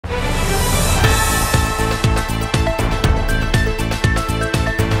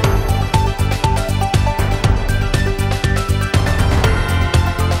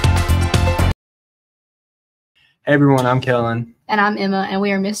Hey everyone, I'm Kellen. And I'm Emma, and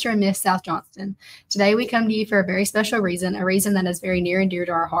we are Mr. and Miss South Johnston. Today we come to you for a very special reason, a reason that is very near and dear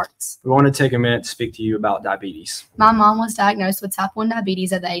to our hearts. We want to take a minute to speak to you about diabetes. My mom was diagnosed with type 1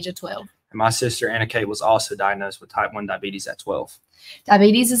 diabetes at the age of 12. And my sister Anna Kate was also diagnosed with type 1 diabetes at 12.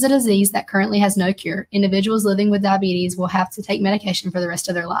 Diabetes is a disease that currently has no cure. Individuals living with diabetes will have to take medication for the rest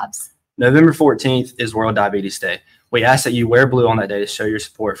of their lives. November 14th is World Diabetes Day. We ask that you wear blue on that day to show your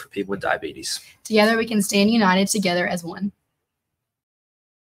support for people with diabetes. Together we can stand united together as one.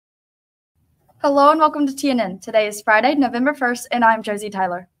 Hello and welcome to TNN. Today is Friday, November 1st, and I'm Josie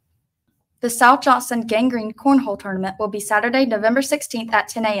Tyler. The South Johnston Gangrene Cornhole Tournament will be Saturday, November 16th at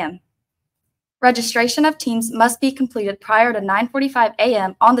 10 a.m. Registration of teams must be completed prior to 9:45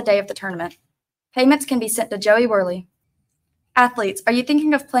 a.m. on the day of the tournament. Payments can be sent to Joey Worley. Athletes, are you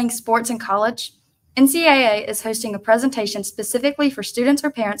thinking of playing sports in college? NCAA is hosting a presentation specifically for students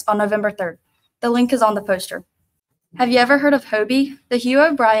or parents on November 3rd. The link is on the poster. Have you ever heard of HOBie? The Hugh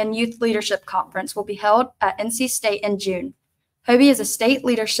O'Brien Youth Leadership Conference will be held at NC State in June. HOBie is a state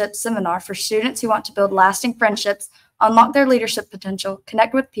leadership seminar for students who want to build lasting friendships, unlock their leadership potential,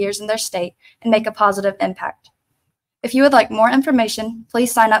 connect with peers in their state, and make a positive impact. If you would like more information,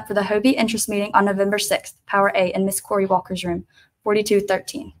 please sign up for the HOBie Interest Meeting on November 6th, Power A in Miss Corey Walker's room,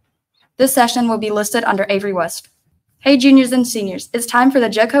 4213. This session will be listed under Avery West. Hey juniors and seniors, it's time for the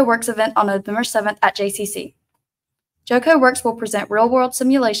JoCo Works event on November 7th at JCC. JoCo Works will present real-world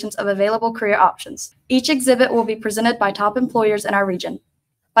simulations of available career options. Each exhibit will be presented by top employers in our region.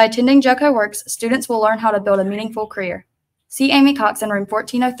 By attending JoCo Works, students will learn how to build a meaningful career. See Amy Cox in room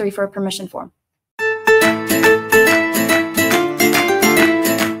 1403 for a permission form.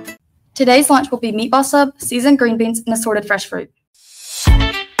 Today's lunch will be meatball sub, seasoned green beans, and assorted fresh fruit.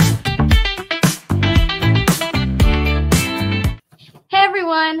 Hey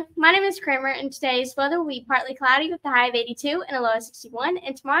everyone, my name is Kramer, and today's weather will be partly cloudy with a high of 82 and a low of 61,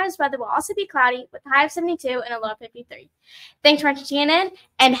 and tomorrow's weather will also be cloudy with a high of 72 and a low of 53. Thanks for watching TNN,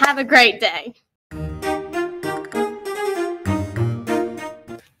 and have a great day.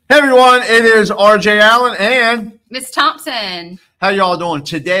 Hey everyone, it is RJ Allen and Miss Thompson. How y'all doing?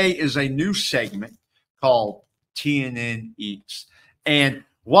 Today is a new segment called TNN Eats. And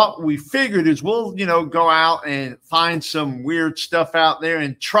what we figured is we'll, go out and find some weird stuff out there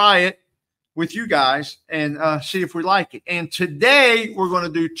and try it with you guys and see if we like it. And today we're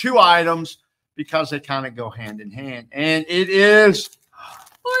going to do two items because they kind of go hand in hand. And it is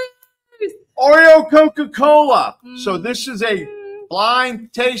Oreo Coca-Cola. So this is a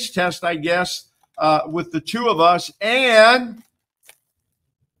blind taste test, I guess, with the two of us. And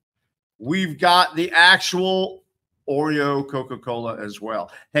we've got the actual Oreo Coca-Cola as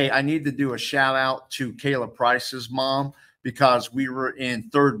well. Hey, I need to do a shout out to Kayla Price's mom because we were in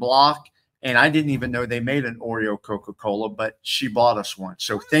third block and I didn't even know they made an Oreo Coca-Cola, but she bought us one.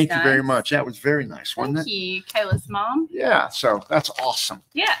 So thank you very much. That was very nice, wasn't it? Thank you, Kayla's mom. Yeah, so that's awesome.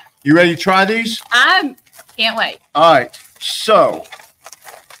 Yeah. You ready to try these? I can't wait. All right. So.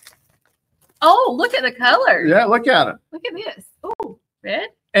 Oh, look at the color. Yeah, look at it. Look at this. Oh, red.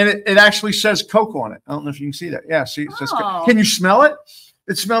 And it actually says Coke on it. I don't know if you can see that. Yeah, see, it says Coke. Oh. Can you smell it?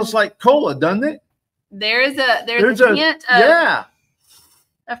 It smells like cola, doesn't it? There's a hint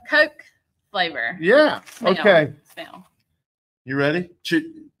of Coke flavor. Yeah. Okay. Smell. You ready?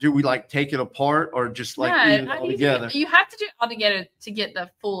 Do we take it apart or just eat it all together? You have to do it all together to get the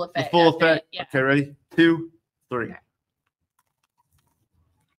full effect. The full effect? Yeah. Okay, ready? 2, 3. Okay.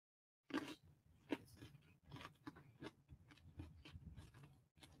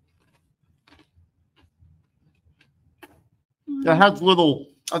 It has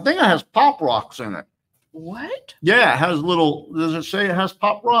I think it has Pop Rocks in it. What? Yeah, it has does it say it has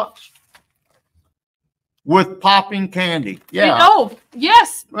Pop Rocks? With popping candy. Yeah. Oh,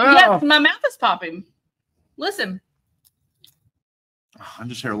 yes. Yes, my mouth is popping. Listen. I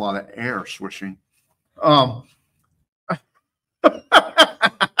just hear a lot of air swishing.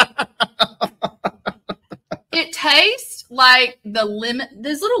 It tastes like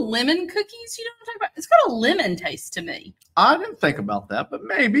those little lemon cookies you know what I'm talking about? It's got a lemon taste to me. I didn't think about that, but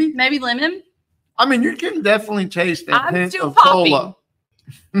maybe. Maybe lemon? I mean, you can definitely taste that hint of popping. cola.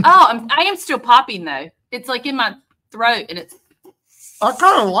 Oh, I am still popping though. It's like in my throat and it's. I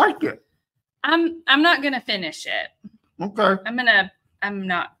kind of like it. I'm not gonna finish it. Okay. I'm gonna.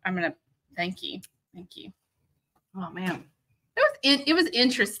 Thank you. Oh man, it was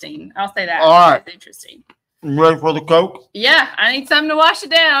interesting. I'll say that. All right. It was interesting. You ready for the Coke? Yeah, I need something to wash it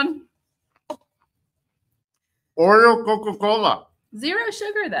down. Oreo Coca-Cola. 0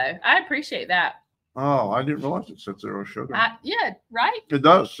 sugar though. I appreciate that. Oh, I didn't realize it said 0 sugar. Yeah, right? It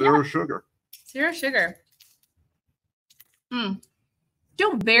does. 0 sugar. 0 sugar.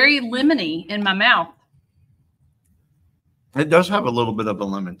 Feel very lemony in my mouth. It does have a little bit of a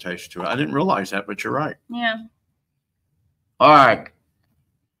lemon taste to it. I didn't realize that, but you're right. Yeah. All right.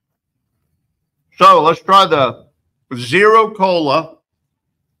 So let's try the Zero Cola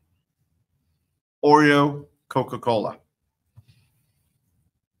Oreo Coca-Cola.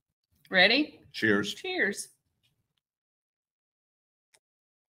 Ready? Cheers. Cheers.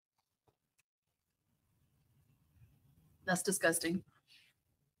 That's disgusting.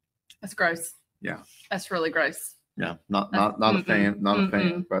 That's gross. Yeah. That's really gross. Yeah, not a fan, not a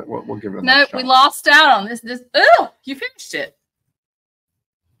fan, but we'll give it a No, we lost out on this. Oh, you finished it.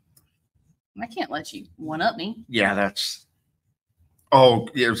 I can't let you one up me. Yeah, that's. Oh,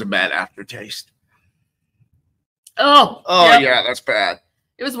 it was a bad aftertaste. Oh, yep. Yeah, that's bad.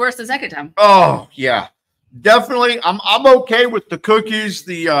 It was worse the second time. Oh yeah, definitely. I'm okay with the cookies.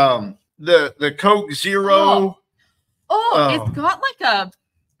 The Coke Zero. Oh, it's got like a.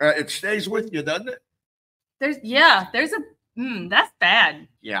 It stays with you, doesn't it? There's a. That's bad.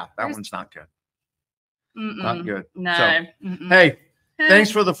 Yeah, one's not good. Not good. No. So, hey,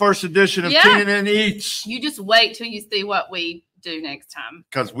 thanks for the first edition of TNN Eats. You just wait till you see what we do next time.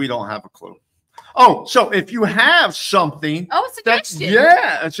 Because we don't have a clue. Oh, so if you have something. Oh, a suggestion.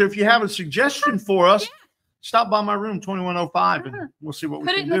 And so if you have a suggestion for us, stop by my room, 2105, and we'll see what we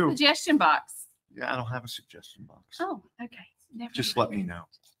can do. Put it in the suggestion box. Yeah, I don't have a suggestion box. Oh, okay. Never Just mind. let me know.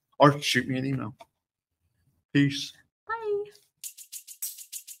 Or shoot me an email. Peace. Bye.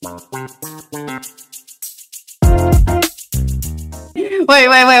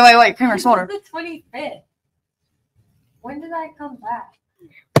 Wait. Kramer, smolder. The 25th. When did I come back?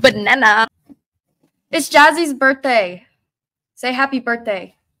 Banana. It's Jazzy's birthday. Say happy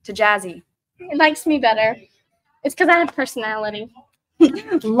birthday to Jazzy. It likes me better. It's because I have personality.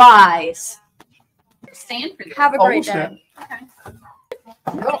 Lies. Stand for this. Have a great day.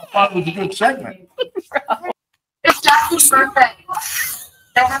 I thought it was a good segment. It's Jazzy's birthday.